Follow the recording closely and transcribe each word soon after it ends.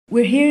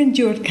We're here in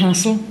Duart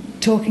Castle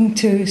talking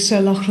to Sir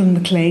Lachlan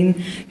MacLean,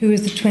 who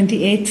is the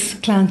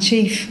 28th clan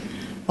chief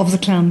of the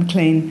Clan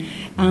MacLean.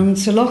 And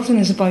Sir Lachlan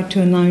is about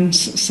to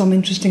announce some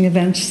interesting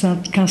events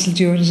that Castle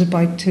Duart is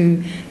about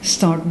to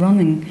start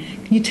running.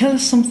 Can you tell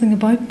us something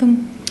about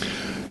them?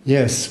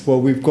 Yes,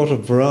 well, we've got a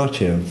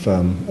variety of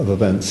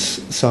events.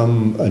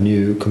 Some are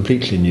new,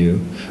 completely new.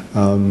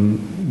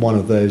 One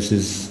of those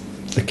is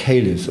the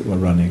ceilidhs that we're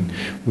running.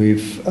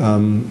 We've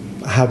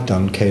have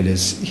done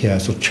ceilidhs here,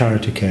 sort of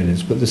charity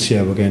ceilidhs, but this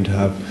year we're going to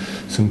have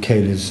some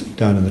ceilidhs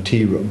down in the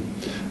tea room.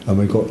 And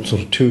we've got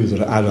sort of two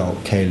that are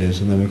adult ceilidhs,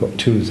 and then we've got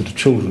two that are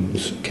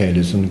children's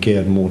ceilidhs and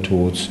geared more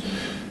towards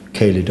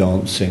ceilidh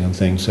dancing and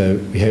things. So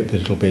we hope that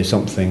it'll be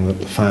something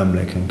that the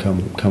family can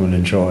come and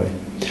enjoy.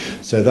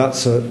 So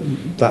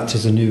that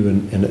is a new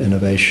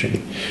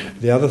innovation.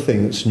 The other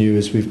thing that's new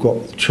is we've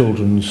got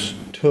children's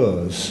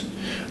tours,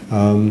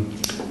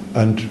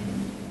 and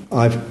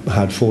I've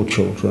had 4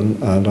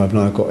 children, and I've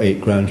now got 8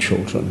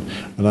 grandchildren,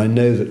 and I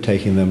know that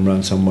taking them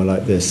around somewhere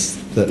like this,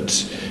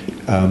 that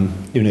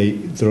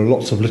there are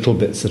lots of little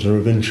bits that are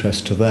of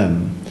interest to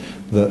them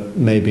that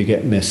maybe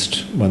get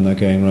missed when they're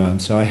going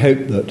around. So I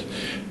hope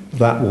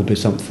that will be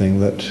something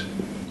that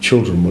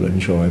children will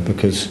enjoy,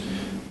 because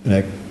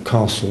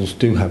castles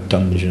do have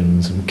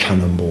dungeons and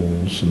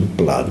cannonballs and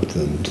blood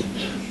and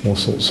all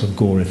sorts of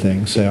gory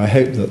things. So I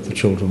hope that the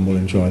children will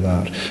enjoy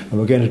that. And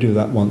we're going to do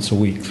that once a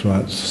week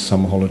throughout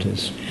summer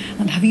holidays.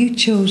 And have you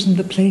chosen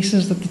the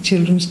places that the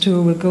children's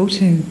tour will go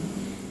to?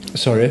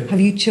 Sorry?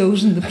 Have you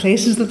chosen the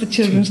places that the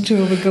children's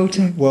tour will go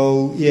to?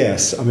 Well,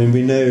 yes. I mean,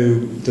 we know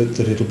that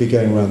it'll be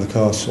going around the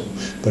castle,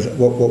 but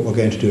what we're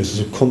going to do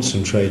is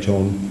concentrate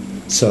on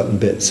certain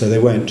bits. So they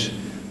won't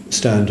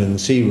stand in the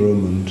sea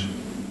room and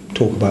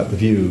talk about the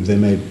view. They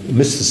may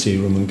miss the sea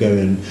room and go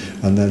in,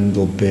 and then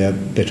there'll be a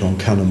bit on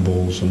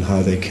cannonballs and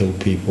how they kill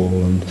people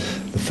and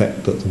the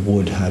effect that the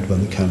wood had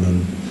when the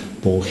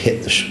cannonball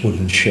hit the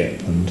wooden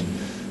ship, and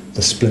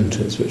the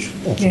splinters which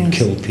often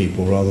kill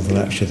people rather than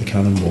actually the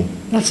cannonball.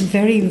 That's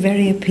very,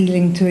 very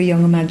appealing to a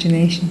young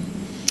imagination.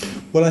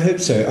 Well, I hope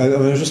so.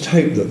 I just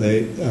hope that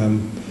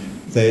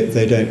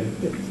they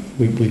don't.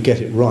 We get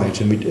it right,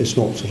 and it's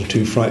not sort of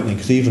too frightening,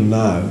 because even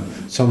now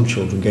some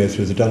children go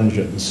through the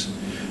dungeons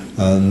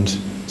and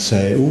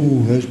say,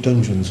 "Oh, those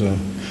dungeons are,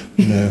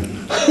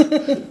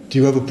 do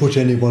you ever put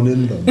anyone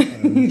in them?"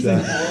 And,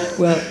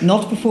 well,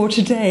 not before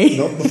today.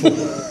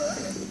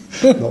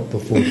 Not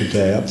before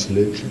today,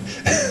 absolutely.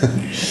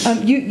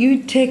 You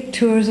take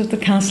tours of the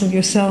castle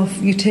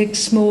yourself. You take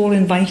small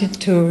invited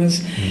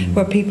tours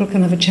where people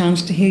can have a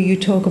chance to hear you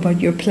talk about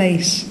your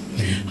place.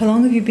 How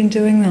long have you been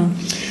doing that?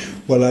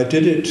 Well, I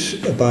did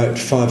it about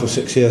 5 or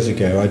 6 years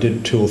ago. I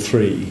did 2 or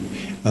 3.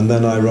 And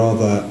then I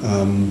rather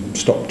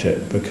stopped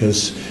it,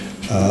 because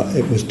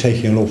it was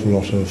taking an awful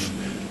lot of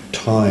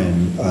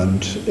time,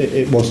 and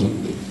it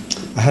wasn't.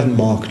 I hadn't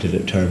marketed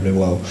it terribly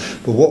well.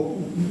 But what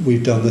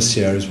we've done this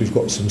year is we've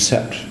got some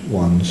set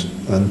ones,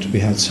 and we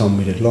had some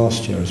we did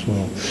last year as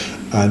well,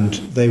 and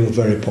they were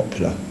very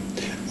popular.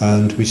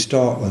 And we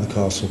start when the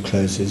castle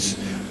closes,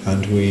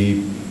 and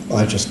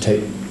I just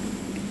take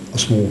a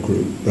small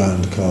group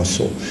round the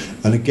castle,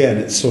 and again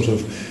it's sort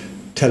of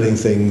telling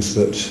things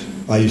that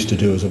I used to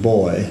do as a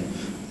boy,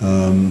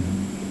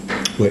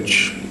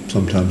 which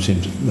sometimes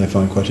they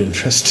find quite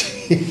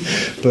interesting.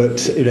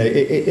 But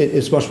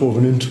it's much more of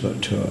an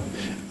intimate tour,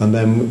 and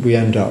then we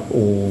end up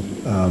all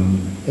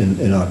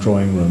in our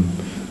drawing room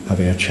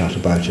having a chat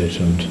about it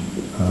and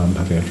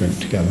having a drink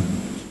together.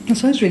 That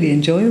sounds really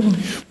enjoyable.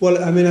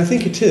 Well, I mean, I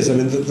think it is. I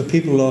mean, the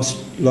people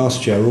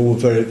last year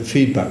the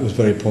feedback was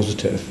very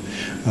positive,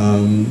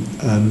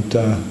 and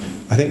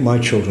I think my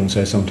children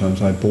say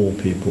sometimes I bore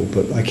people,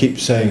 but I keep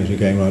saying as we're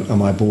going around,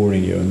 "Am I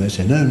boring you?" And they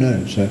say,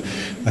 no. So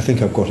I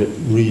think I've got it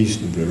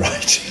reasonably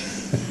right.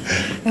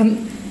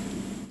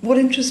 What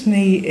interests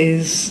me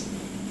is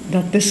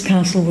that this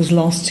castle was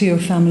lost to your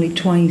family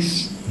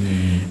twice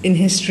in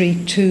history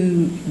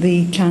to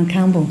the Clan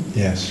Campbell.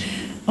 Yes.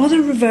 Are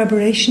there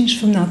reverberations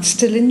from that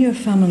still in your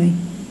family?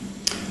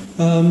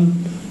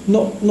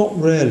 Not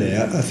really.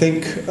 I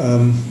think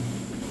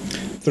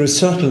there is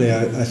certainly,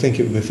 I think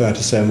it would be fair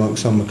to say,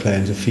 amongst some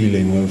MacLeans, a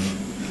feeling of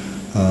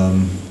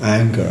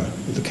anger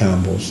at the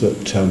Campbells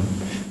that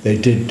they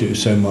did do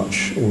so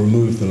much or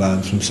remove the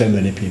land from so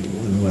many people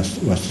in the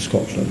west of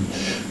Scotland.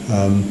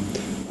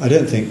 I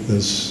don't think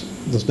there's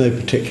no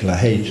particular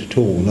hate at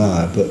all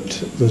now,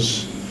 but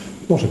there's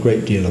not a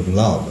great deal of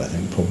love, I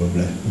think,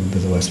 probably would be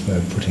the best way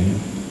of putting it.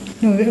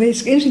 No,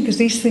 it's interesting because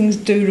these things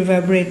do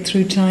reverberate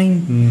through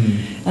time,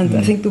 and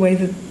I think the way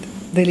that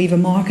they leave a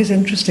mark is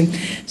interesting.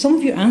 Some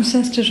of your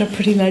ancestors are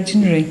pretty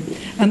legendary.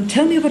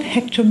 Tell me about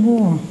Hector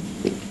Moore.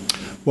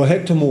 Well,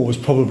 Hector Moore was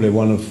probably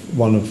one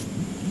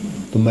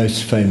of the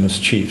most famous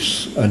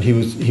chiefs, and he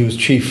was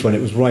chief when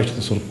it was right at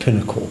the sort of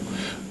pinnacle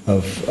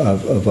of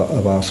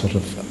our sort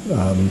of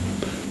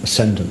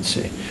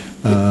ascendancy,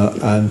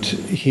 and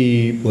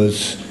he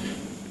was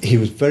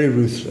very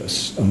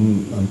ruthless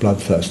and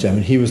bloodthirsty. I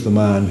mean, he was the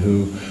man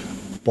who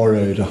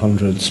borrowed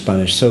 100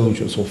 Spanish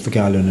soldiers off the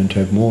galleon in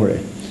Tobermory,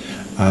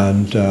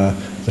 and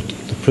the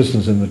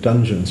prisoners in the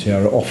dungeons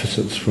here are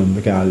officers from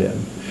the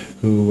galleon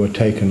who were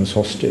taken as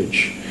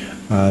hostage.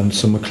 And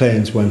some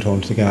Macleans went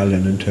on to the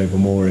galleon in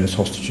Tobermory as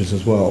hostages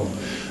as well.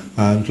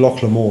 And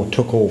Lochlamore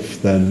took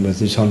off then with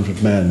his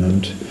 100 men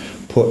and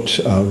put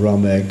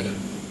rum, egg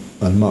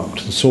and muck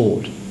to the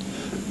sword.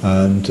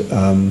 And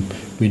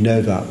we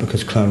know that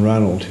because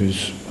Clanranald,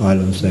 whose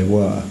islands they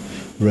were,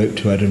 wrote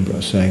to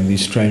Edinburgh saying,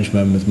 these strange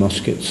men with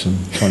muskets and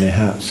funny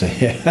hats are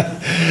here.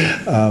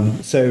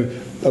 So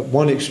at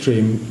one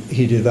extreme,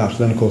 he did that.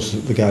 Then, of course,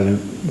 the galleon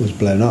was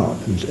blown up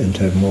in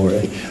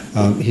Tobermory.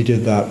 He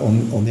did that.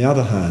 On the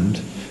other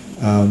hand,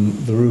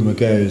 the rumour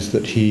goes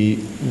that he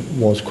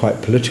was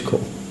quite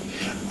political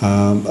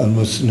and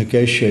was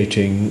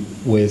negotiating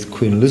with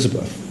Queen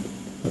Elizabeth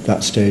at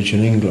that stage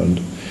in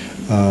England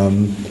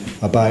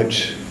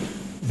about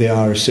the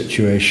Irish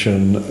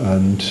situation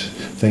and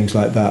things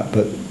like that.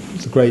 But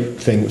the great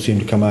thing that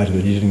seemed to come out of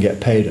it, he didn't get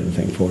paid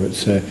anything for it.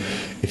 So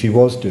if he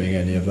was doing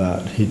any of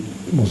that, he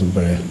wasn't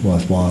very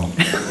worthwhile.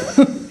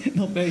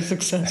 Not very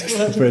successful.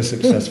 Not very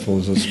successful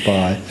as a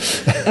spy.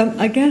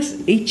 I guess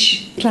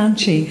each clan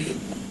chief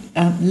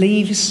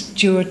leaves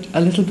Duart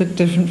a little bit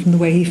different from the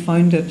way he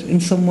found it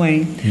in some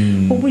way.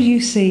 What would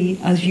you see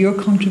as your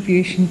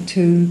contribution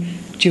to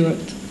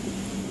Duart?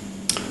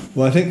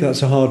 Well, I think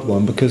that's a hard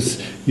one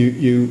because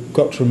you've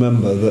got to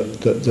remember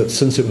that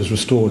since it was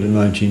restored in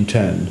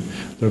 1910,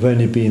 there have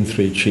only been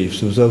 3 chiefs.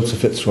 There was old Sir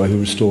Fitzroy who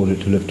restored it,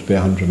 who lived to be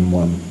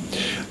 101.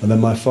 And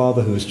then my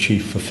father, who was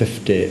chief for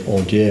 50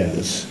 odd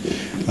years.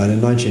 And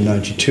in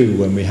 1992,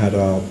 when we had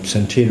our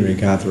centenary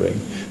gathering,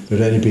 there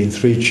had only been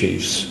 3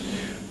 chiefs.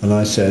 And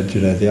I said,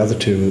 the other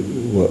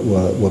 2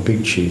 were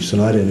big chiefs,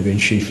 and I'd only been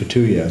chief for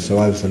 2 years, so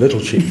I was the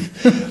little chief.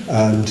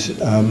 And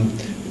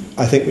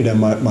I think,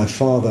 my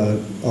father,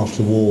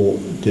 after the war,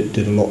 did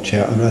a lot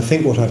here, and I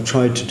think what I've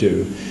tried to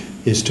do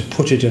is to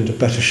put it into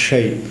better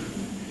shape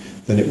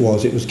than it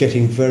was. It was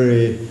getting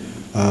very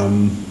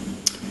damp,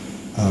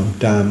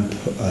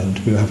 and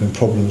we were having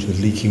problems with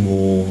leaking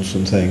walls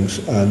and things,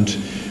 and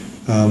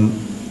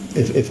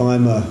if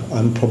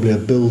I'm probably a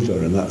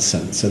builder in that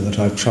sense, in that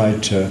I've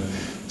tried to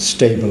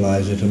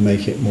stabilise it and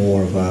make it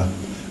more of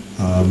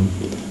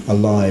a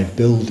live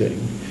building.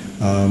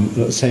 At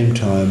the same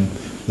time,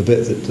 the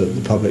bit that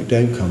the public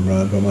don't come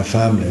round, where my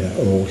family are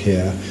all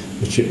here,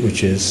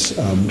 which is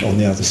on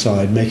the other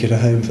side, make it a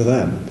home for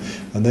them.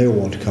 And they all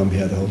want to come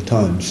here the whole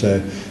time.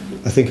 So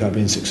I think I've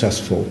been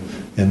successful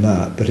in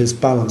that. But it's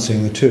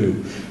balancing the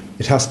two.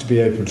 It has to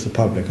be open to the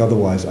public,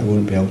 otherwise I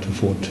wouldn't be able to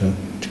afford to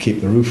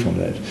keep the roof on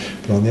it.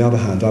 But on the other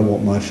hand, I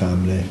want my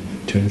family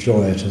to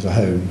enjoy it as a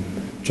home,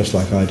 just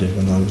like I did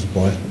when I was a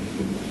boy.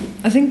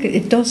 I think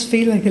it does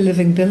feel like a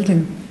living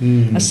building,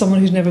 as someone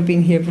who's never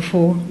been here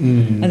before.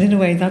 And in a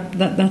way,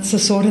 that's the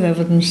sort of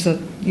evidence that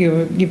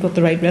you've got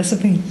the right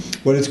recipe.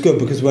 Well, it's good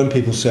because when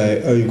people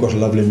say, "Oh, you've got a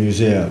lovely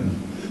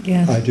museum,"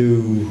 yes. I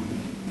do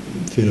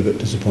feel a bit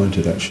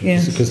disappointed actually,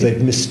 because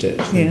they've missed it.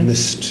 They've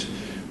missed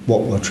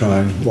what we're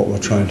trying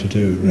to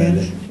do.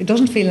 Really, yes. It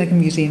doesn't feel like a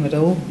museum at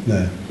all.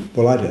 No.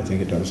 Well, I don't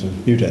think it does,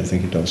 and you don't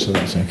think it does, so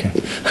that's okay.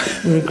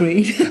 We're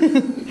agreed.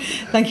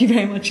 Thank you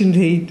very much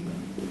indeed.